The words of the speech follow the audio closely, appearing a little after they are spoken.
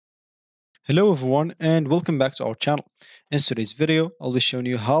Hello everyone and welcome back to our channel. In today's video, I'll be showing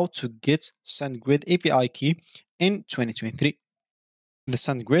you how to get SendGrid API key in 2023. The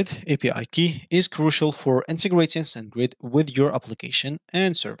SendGrid API key is crucial for integrating SendGrid with your application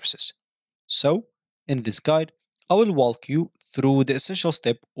and services. So, in this guide, I will walk you through the essential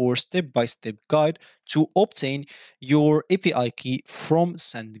step or step-by-step guide to obtain your API key from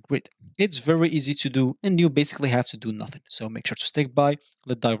SendGrid. It's very easy to do and you basically have to do nothing. So make sure to stick by.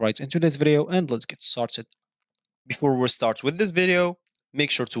 Let's dive right into this video and let's get started. Before we start with this video,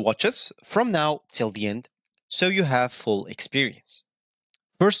 make sure to watch us from now till the end so you have full experience.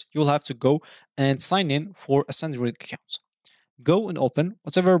 First, you'll have to go and sign in for a SendGrid account. Go and open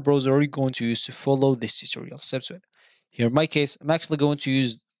whatever browser you're going to use to follow this tutorial steps with. Here in my case, I'm actually going to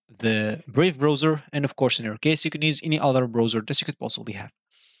use the Brave browser, and of course in your case you can use any other browser that you could possibly have.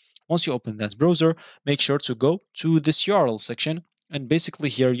 Once you open that browser, make sure to go to this URL section, and basically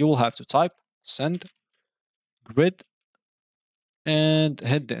here you will have to type SendGrid and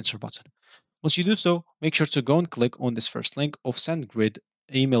hit the enter button. Once you do so, make sure to go and click on this first link of SendGrid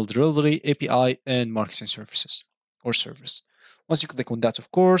email delivery API and marketing services or service. Once you click on that,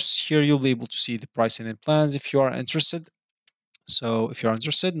 of course, here you'll be able to see the pricing and plans if you are interested. So if you're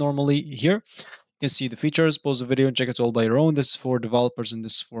interested, normally here you can see the features, pause the video and check it all by your own. This is for developers and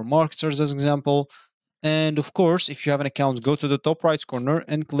this is for marketers as an example. And of course, if you have an account, go to the top right corner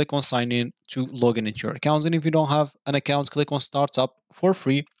and click on sign in to log in into your account. And if you don't have an account, click on startup for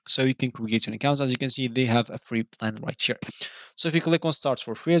free so you can create an account. As you can see, they have a free plan right here. So if you click on start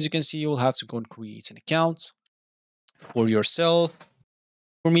for free, as you can see, you'll have to go and create an account for yourself.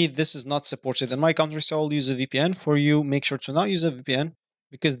 For me, this is not supported in my country, so I'll use a VPN. For you, make sure to not use a VPN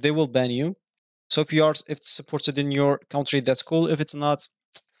because they will ban you. So if it's supported in your country, that's cool. If it's not,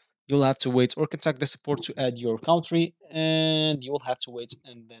 you'll have to wait or contact the support to add your country, and you will have to wait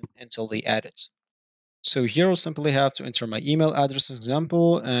and then until they add it. So here I'll simply have to enter my email address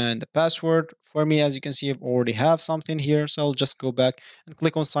example and the password. For me, as you can see, I already have something here, so I'll just go back and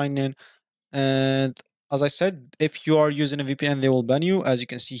click on sign in. And as I said, if you are using a VPN, they will ban you. As you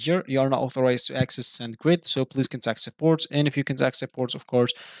can see here, you are not authorized to access SendGrid, so please contact support. And if you contact support, of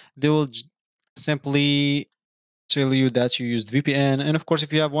course, they will simply tell you that you used VPN. And of course,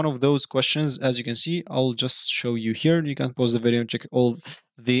 if you have one of those questions, as you can see, I'll just show you here. You can pause the video and check all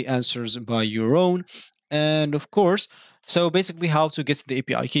the answers by your own. And of course, so basically how to get the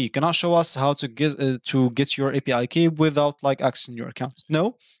API key. You cannot show us how to get your API key without like accessing your account.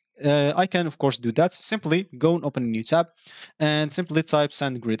 No, I can of course do that. Simply go and open a new tab and simply type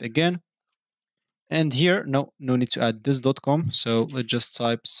SendGrid again. And here, no need to add this.com. So let's just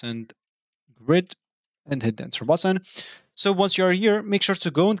type SendGrid and hit the enter button. So once you are here, make sure to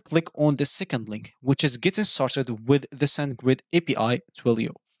go and click on the second link, which is getting started with the SendGrid API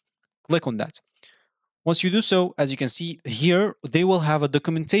Twilio. Click on that. Once you do so, as you can see here, they will have a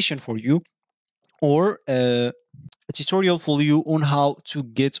documentation for you or a tutorial for you on how to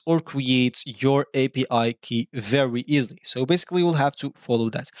get or create your API key very easily. So basically you'll have to follow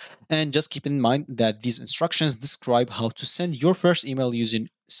that. And just keep in mind that these instructions describe how to send your first email using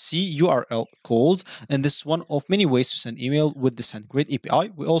CURL codes, and this is one of many ways to send email with the SendGrid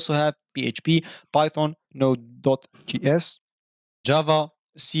API. We also have PHP, Python, Node.js, Java,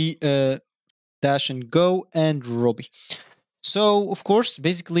 C and Go, and Ruby. So of course,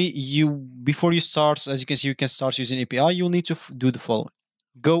 basically before you start, as you can see, you can start using API, you'll need to do the following.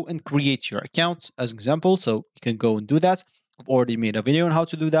 Go and create your account as example. So you can go and do that. I've already made a video on how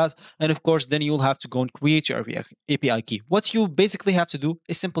to do that. And of course, then you'll have to go and create your API key. What you basically have to do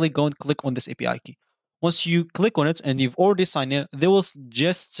is simply go and click on this API key. Once you click on it and you've already signed in, they will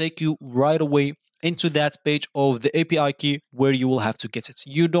just take you right away into that page of the API key where you will have to get it.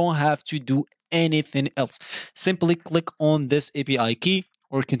 You don't have to do anything else. Simply click on this API key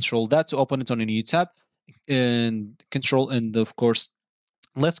or control that to open it on a new tab, and control and of course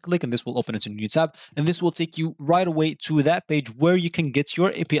left click, and this will open it in a new tab, and this will take you right away to that page where you can get your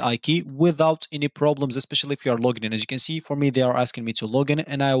API key without any problems, especially if you are logged in. As you can see, for me, they are asking me to log in,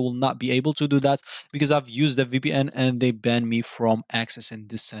 and I will not be able to do that because I've used the VPN and they banned me from accessing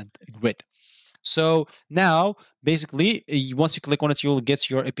this SendGrid. So now, basically, once you click on it, you'll get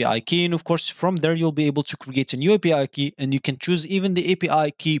your API key. And of course, from there, you'll be able to create a new API key, and you can choose even the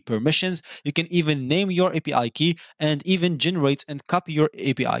API key permissions. You can even name your API key and even generate and copy your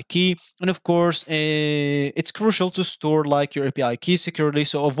API key. And of course, it's crucial to store like your API key securely.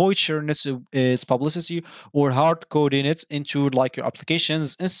 So avoid sharing its publicity or hard coding it into like your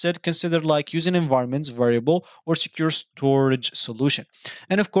applications. Instead, consider like using environments variable or secure storage solution.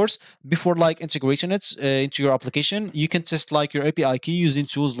 And of course, before like integrating it into your application, application, you can test like your API key using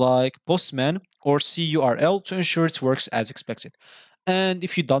tools like Postman or CURL to ensure it works as expected. And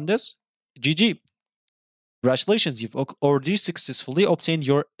if you've done this, GG. Congratulations, you've already successfully obtained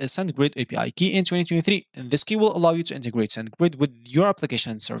your SendGrid API key in 2023. And this key will allow you to integrate SendGrid with your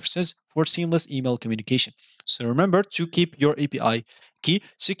application and services for seamless email communication. So remember to keep your API key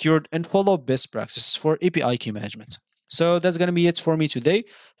secured and follow best practices for API key management. So that's going to be it for me today.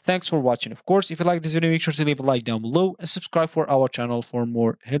 Thanks for watching. Of course, if you like this video, make sure to leave a like down below and subscribe for our channel for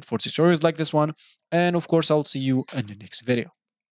more helpful tutorials like this one. And of course, I'll see you in the next video.